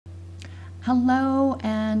Hello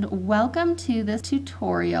and welcome to this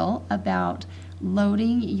tutorial about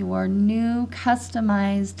loading your new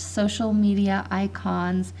customized social media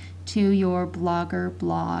icons to your Blogger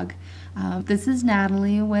blog. This is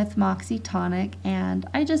Natalie with Moxie Tonic, and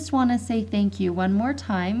I just want to say thank you one more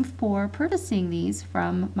time for purchasing these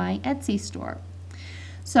from my Etsy store.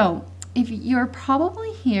 So if you're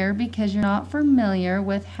probably here because you're not familiar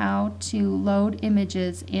with how to load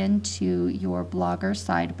images into your Blogger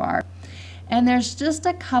sidebar. And there's just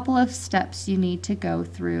a couple of steps you need to go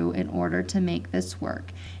through in order to make this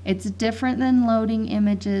work. It's different than loading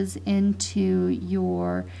images into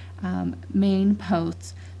your main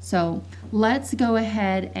posts. So let's go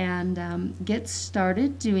ahead and get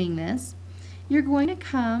started doing this. You're going to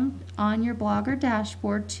come on your Blogger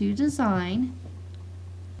dashboard to Design,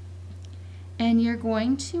 and you're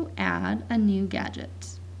going to add a new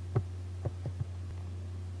gadget.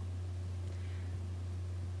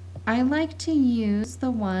 I like to use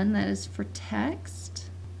the one that is for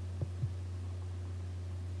text,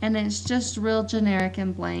 and it's just real generic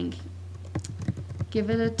and blank.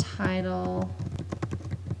 Give it a title,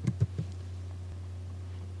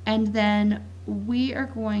 and then we are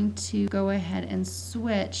going to go ahead and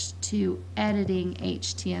switch to editing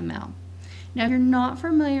HTML. Now, if you're not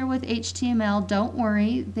familiar with HTML, don't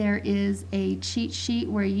worry. There is a cheat sheet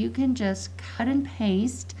where you can just cut and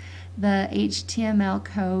paste the HTML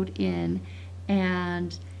code in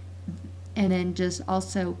and then just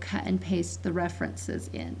also cut and paste the references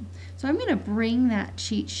in. So I'm going to bring that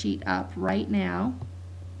cheat sheet up right now.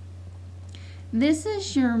 This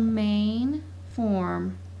is your main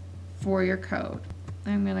form for your code.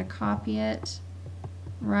 I'm going to copy it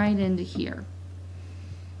right into here.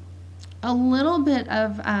 A little bit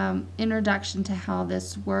of introduction to how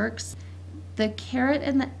this works. The caret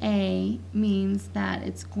and the A means that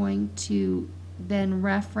it's going to then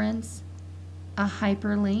reference a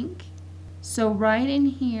hyperlink. So right in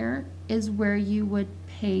here is where you would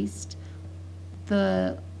paste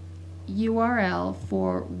the URL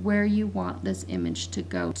for where you want this image to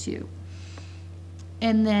go to.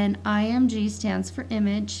 And then IMG stands for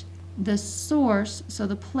image. The source, so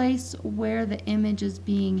the place where the image is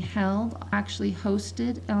being held, actually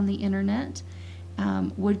hosted on the internet,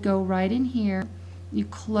 would go right in here. You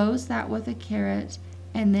close that with a caret,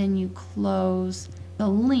 and then you close the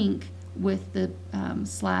link with the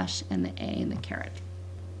slash and the A and the caret.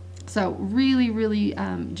 So really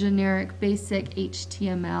generic, basic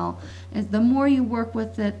HTML. As the more you work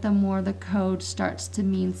with it, the more the code starts to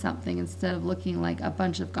mean something instead of looking like a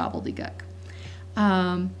bunch of gobbledygook.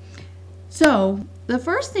 So the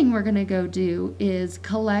first thing we're going to go do is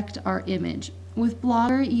collect our image. With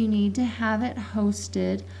Blogger, you need to have it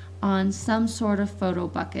hosted on some sort of photo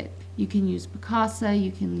bucket. You can use Picasa,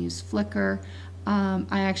 you can use Flickr. I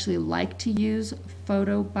actually like to use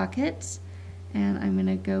photo buckets, and I'm going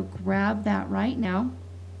to go grab that right now.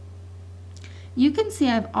 You can see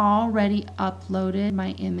I've already uploaded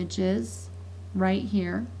my images right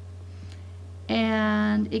here.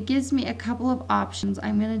 And it gives me a couple of options.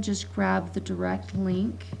 I'm going to just grab the direct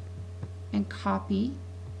link and copy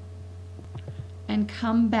and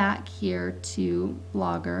come back here to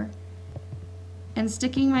Blogger. And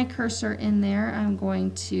sticking my cursor in there, I'm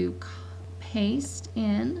going to paste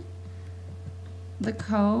in the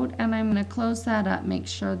code, and I'm going to close that up, make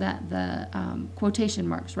sure that the quotation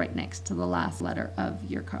mark's right next to the last letter of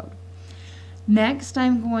your code. Next,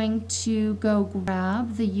 I'm going to go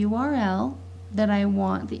grab the URL that I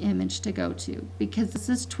want the image to go to. Because this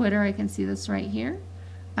is Twitter, I can see this right here.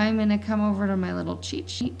 I'm going to come over to my little cheat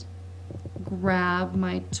sheet, grab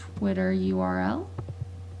my Twitter URL,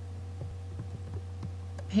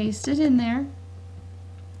 paste it in there,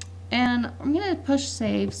 and I'm going to push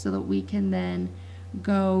save so that we can then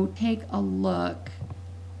go take a look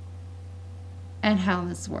at how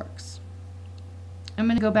this works. I'm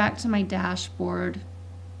going to go back to my dashboard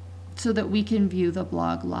so that we can view the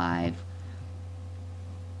blog live.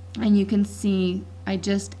 And you can see I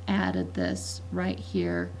just added this right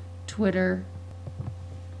here. Twitter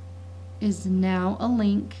is now a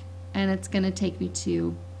link, and it's going to take me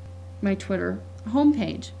to my Twitter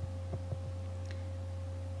homepage.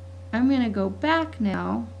 I'm going to go back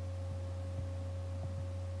now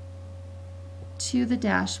to the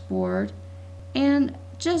dashboard and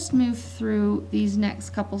just move through these next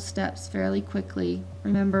couple steps fairly quickly.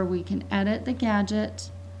 Remember, we can edit the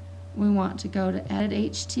gadget. We want to go to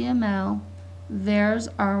Edit HTML. There's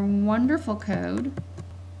our wonderful code.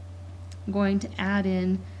 I'm going to add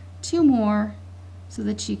in 2 more so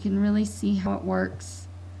that you can really see how it works.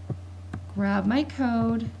 Grab my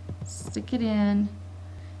code, stick it in.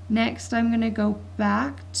 Next, I'm going to go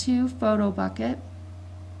back to PhotoBucket.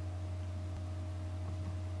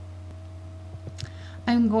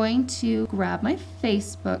 I'm going to grab my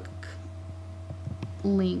Facebook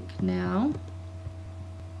link now.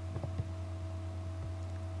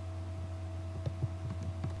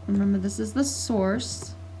 Remember, this is the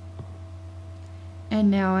source.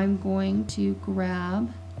 And now I'm going to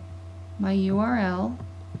grab my URL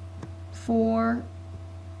for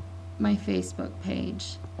my Facebook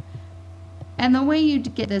page. And the way you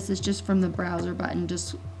get this is just from the browser button.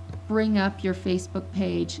 Just bring up your Facebook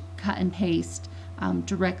page, cut and paste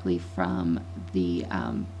directly from the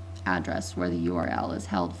address where the URL is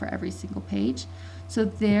held for every single page. So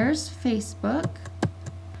there's Facebook.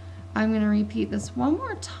 I'm going to repeat this one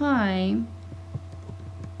more time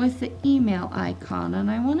with the email icon,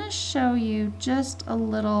 and I want to show you just a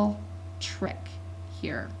little trick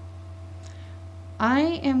here. I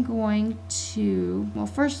am going to, well,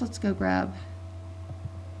 first let's go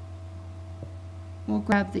we'll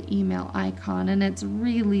grab the email icon, and it's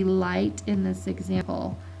really light in this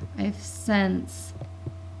example. I've since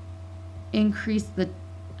increased the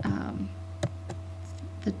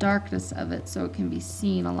darkness of it so it can be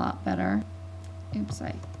seen a lot better. Oops,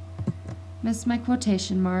 I missed my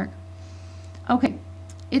quotation mark. Okay,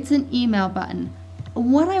 it's an email button.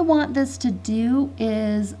 What I want this to do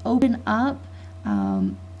is open up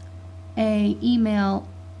a email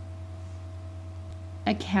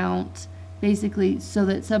account, basically, so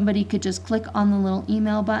that somebody could just click on the little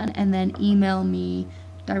email button and then email me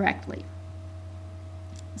directly.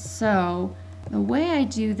 So the way I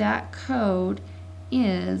do that code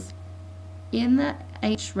is in the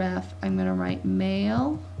href, I'm going to write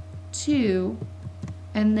mail to,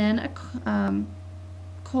 and then a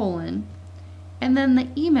colon, and then the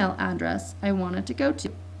email address I want it to go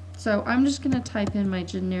to. So I'm just going to type in my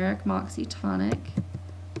generic Moxie Tonic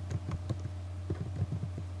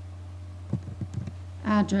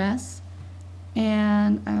address,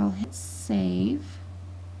 and I'll hit save.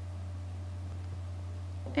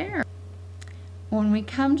 There. When we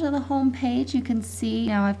come to the home page, you can see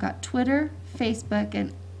now I've got Twitter, Facebook,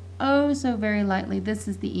 and oh so very lightly, this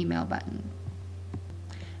is the email button.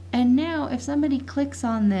 And now if somebody clicks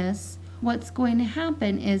on this, what's going to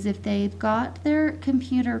happen is if they've got their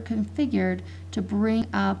computer configured to bring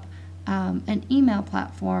up an email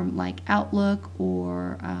platform like Outlook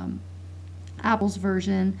or Apple's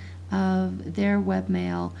version of their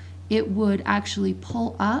webmail, it would actually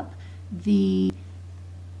pull up the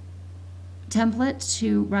template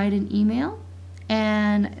to write an email,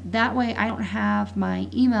 and that way I don't have my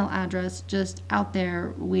email address just out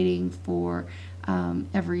there waiting for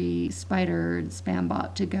every spider and spam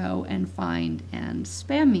bot to go and find and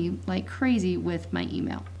spam me like crazy with my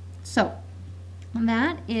email. So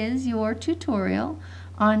that is your tutorial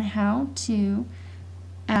on how to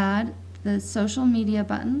add the social media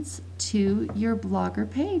buttons to your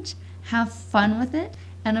Blogger page. Have fun with it,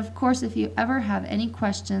 and of course if you ever have any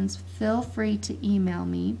questions, feel free to email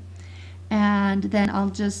me. And then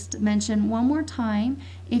I'll just mention one more time,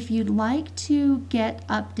 if you'd like to get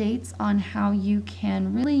updates on how you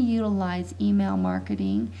can really utilize email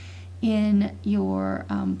marketing in your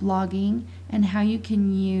blogging and how you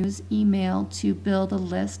can use email to build a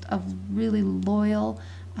list of really loyal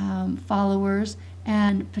followers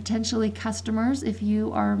and potentially customers if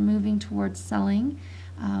you are moving towards selling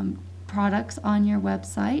products on your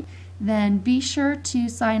website, then be sure to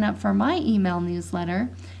sign up for my email newsletter,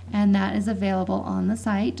 and that is available on the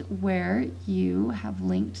site where you have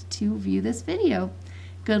linked to view this video.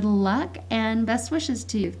 Good luck and best wishes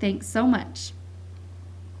to you. Thanks so much.